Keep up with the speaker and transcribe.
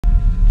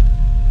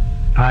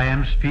I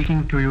am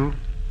speaking to you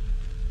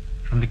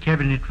from the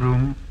Cabinet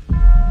Room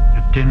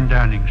at 10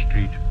 Downing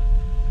Street.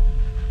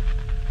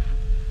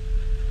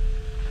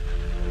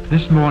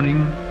 This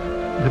morning,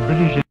 the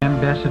British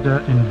ambassador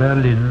in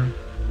Berlin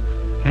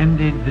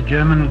handed the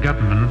German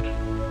government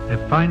a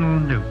final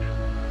note.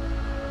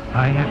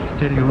 I have to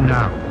tell you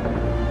now,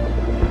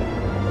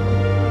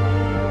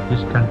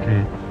 this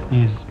country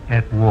is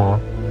at war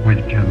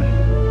with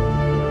Germany.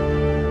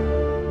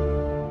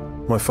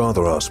 My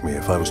father asked me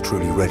if I was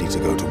truly ready to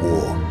go to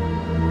war.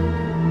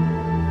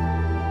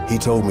 He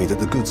told me that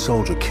the good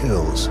soldier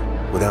kills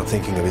without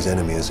thinking of his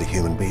enemy as a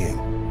human being.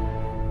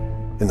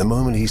 In the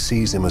moment he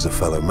sees him as a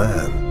fellow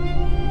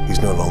man, he's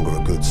no longer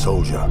a good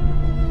soldier.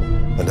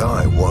 And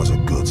I was a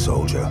good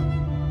soldier.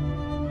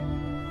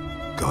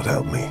 God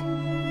help me.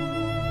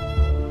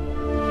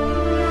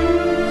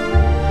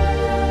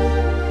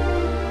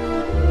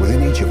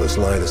 Within each of us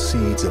lie the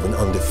seeds of an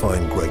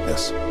undefined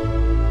greatness.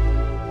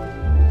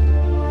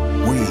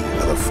 We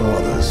are the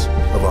fathers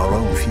of our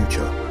own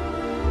future.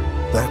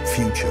 That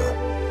future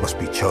must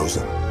be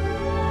chosen,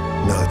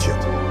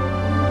 nurtured,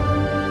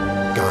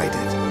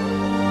 guided.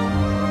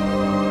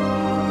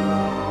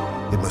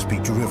 It must be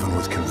driven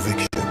with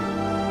conviction.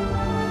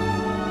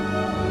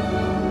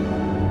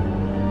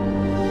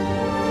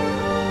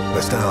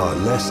 Lest our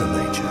lesser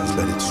natures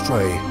let it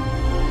stray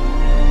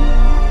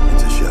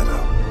into shadow.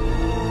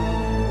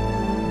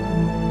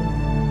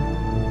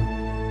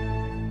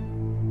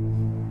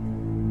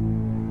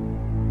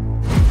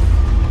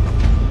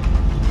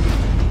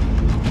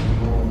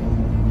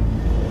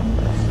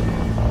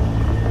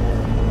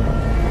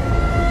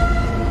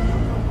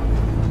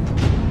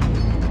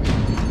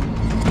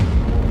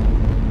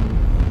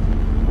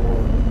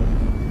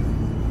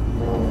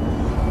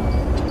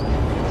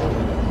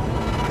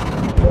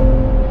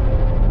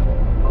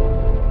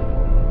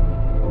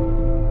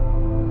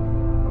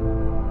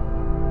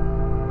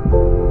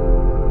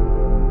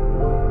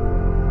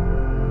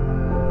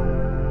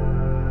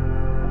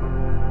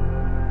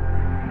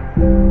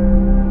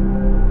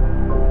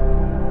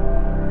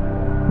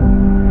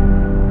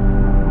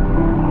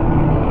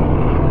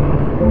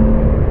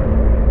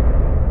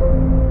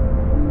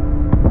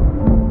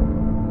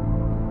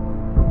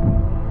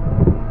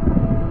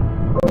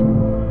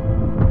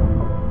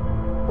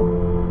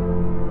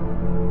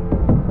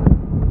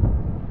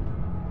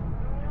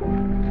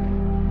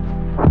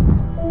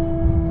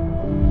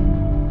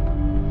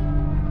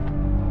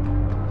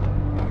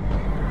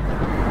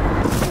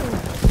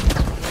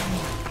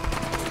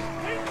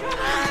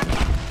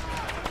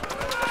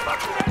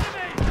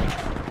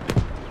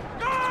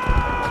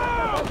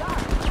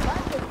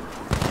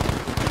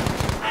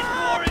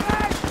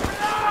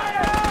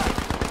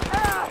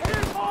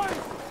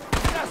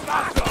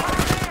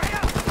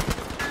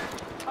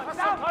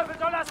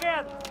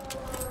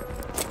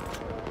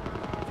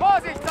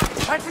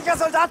 Feindlicher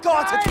Soldat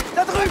geortet!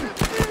 Da drüben!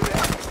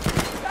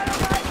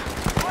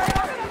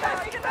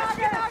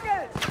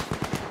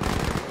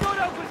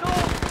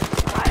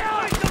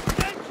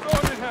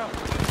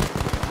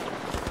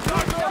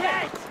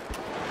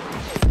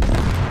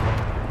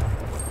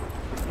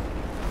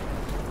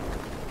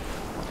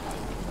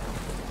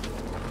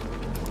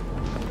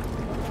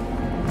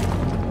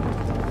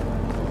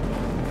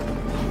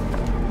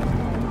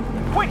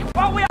 Quick,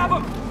 while we have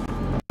them!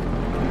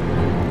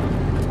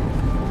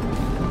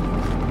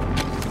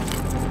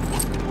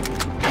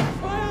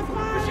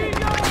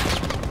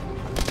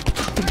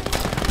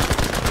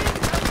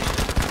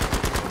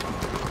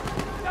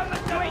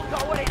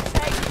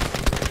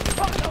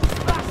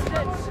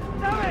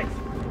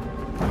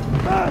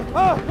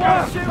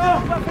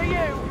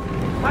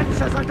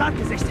 Feindlicher Soldat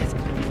gesichtet!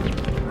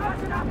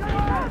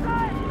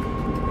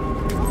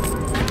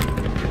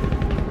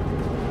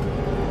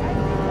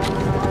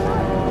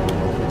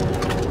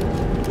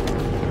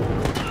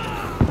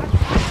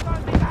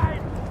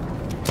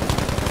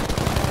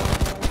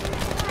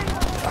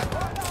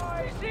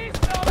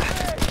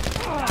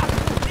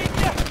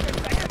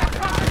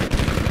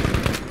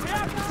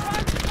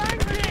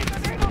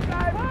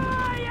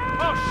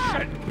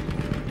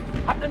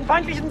 Habt einen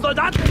feindlichen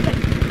Soldaten entdeckt!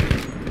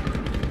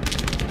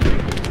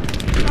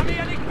 Komm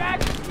hier nicht weg!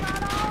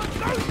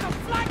 Los, du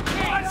Flanken!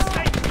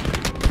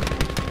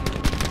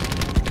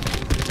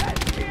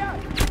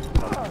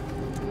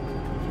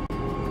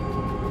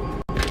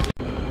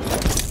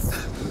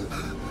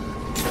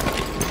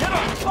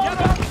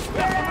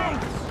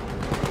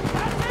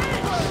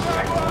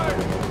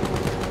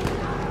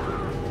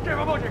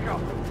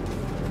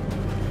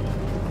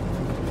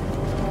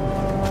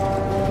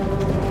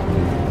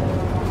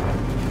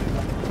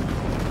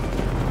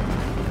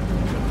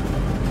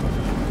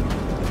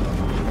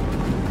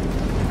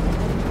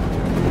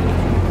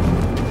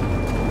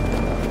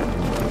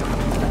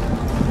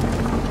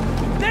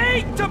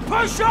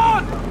 Push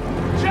on!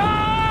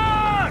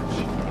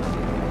 Charge!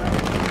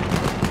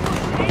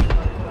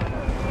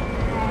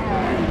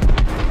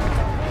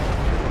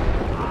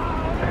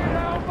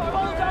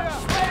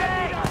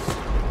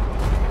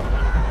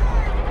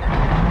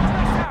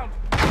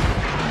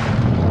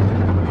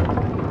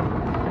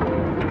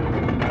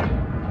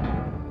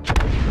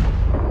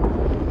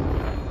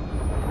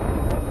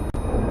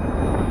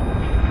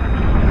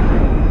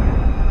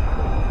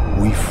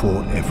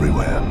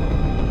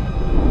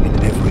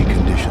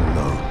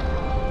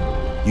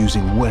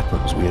 using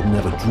weapons we had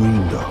never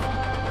dreamed of.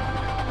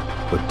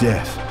 But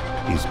death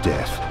is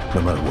death,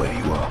 no matter where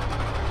you are.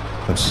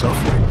 And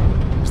suffering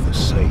is the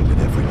same in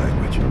every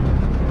language.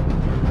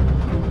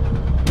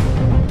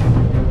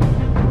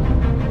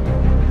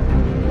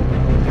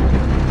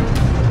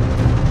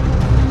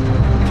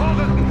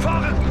 Vorrücken!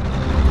 Vorrücken!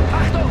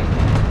 Achtung!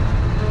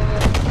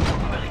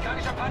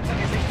 Amerikanischer Panzer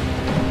gesichtet.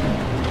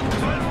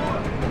 12 Uhr.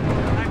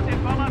 Bleibt in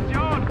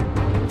Formation.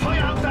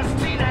 Feuer auf das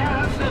Ziel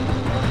eröffnen!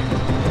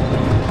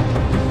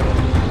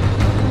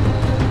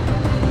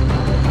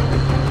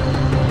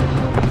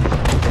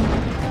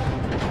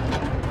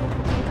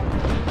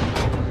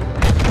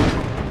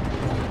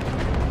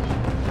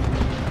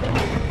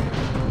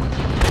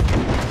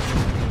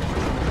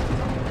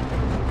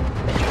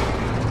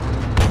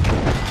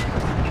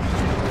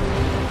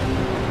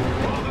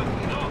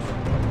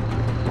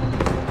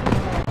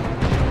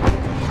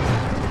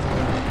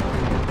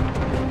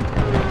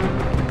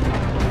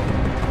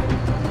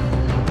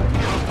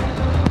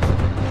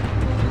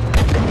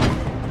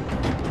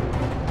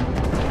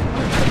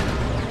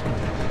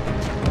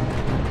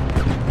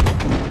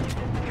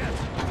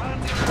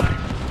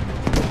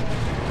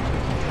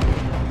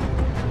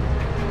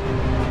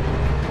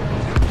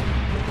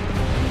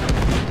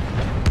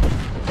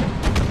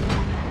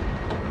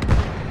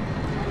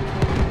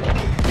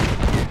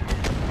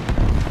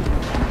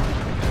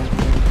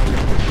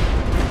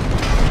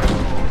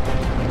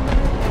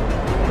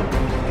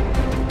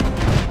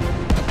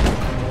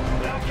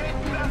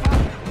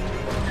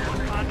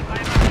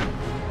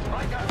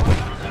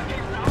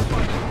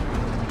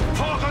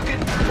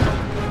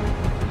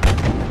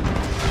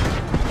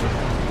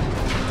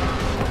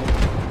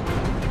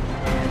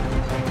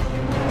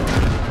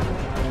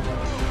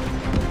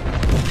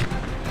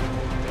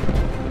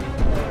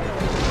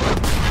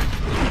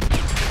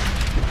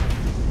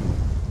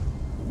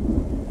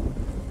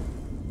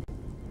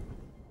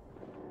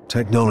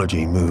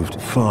 Technology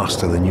moved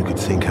faster than you could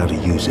think how to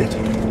use it.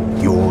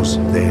 Yours,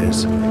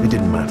 theirs, it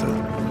didn't matter.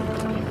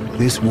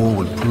 This war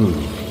would prove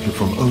that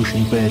from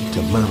ocean bed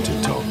to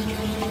mountaintop,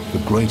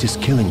 the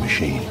greatest killing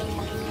machine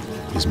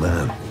is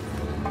man.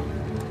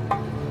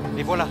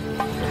 Les voilà.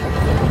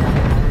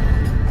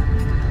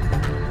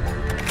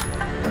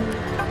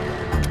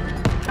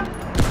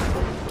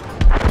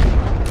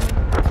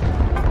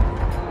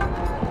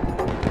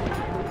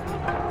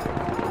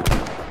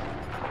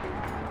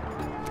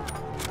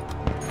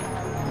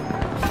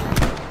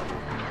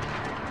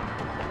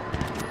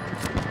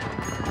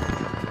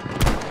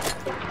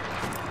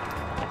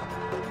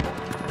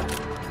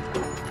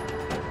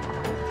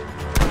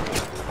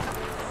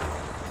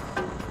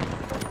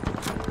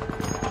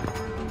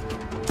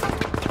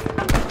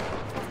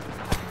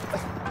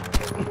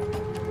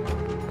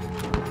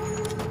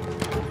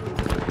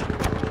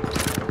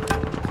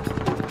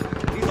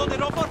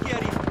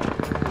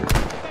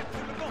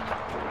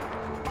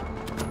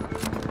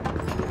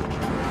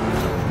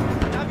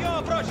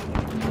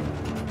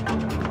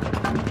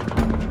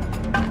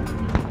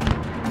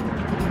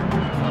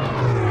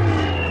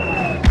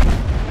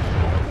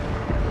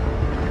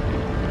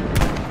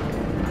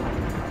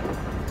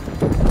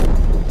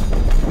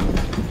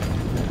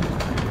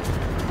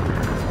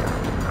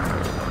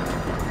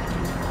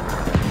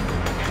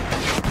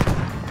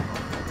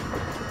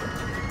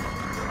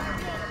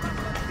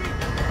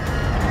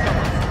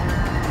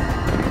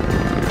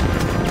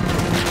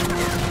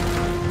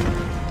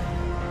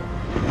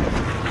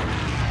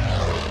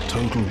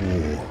 Total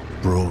war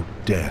brought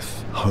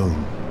death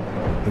home.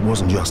 It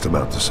wasn't just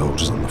about the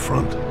soldiers on the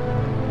front.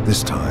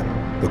 This time,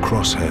 the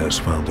crosshairs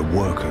found the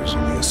workers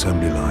on the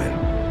assembly line.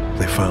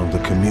 They found the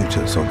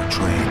commuters on the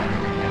train.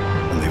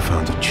 And they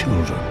found the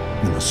children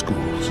in the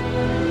schools.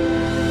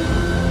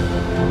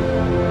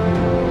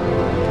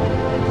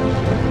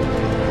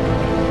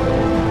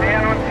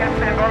 Nähern uns jetzt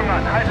den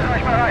Bonn. Haltet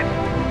euch bereit!